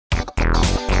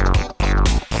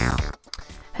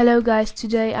Hello guys,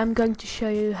 today I'm going to show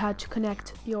you how to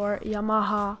connect your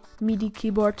Yamaha MIDI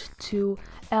keyboard to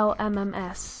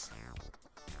LMMS.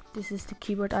 This is the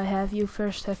keyboard I have. You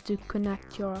first have to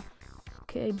connect your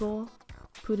cable,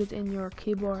 put it in your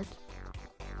keyboard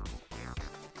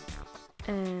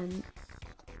and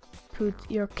put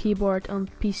your keyboard on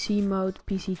PC mode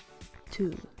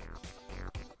PC2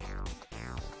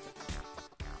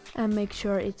 and make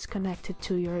sure it's connected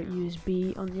to your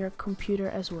USB on your computer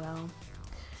as well.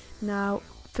 Now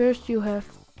first you have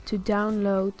to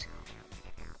download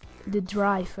the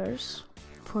drivers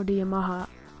for the Yamaha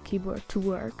keyboard to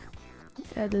work.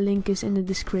 The link is in the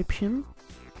description.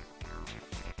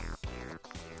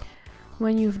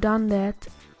 When you've done that,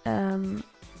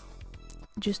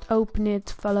 just open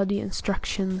it, follow the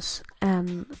instructions,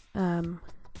 and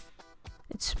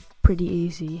it's pretty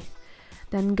easy.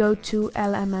 Then go to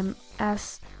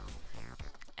LMMS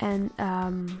and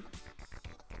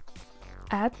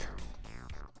add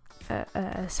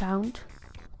a sound.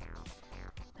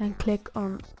 Then click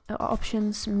on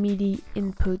options, MIDI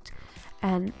input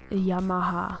and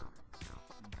Yamaha,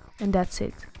 and that's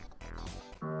it.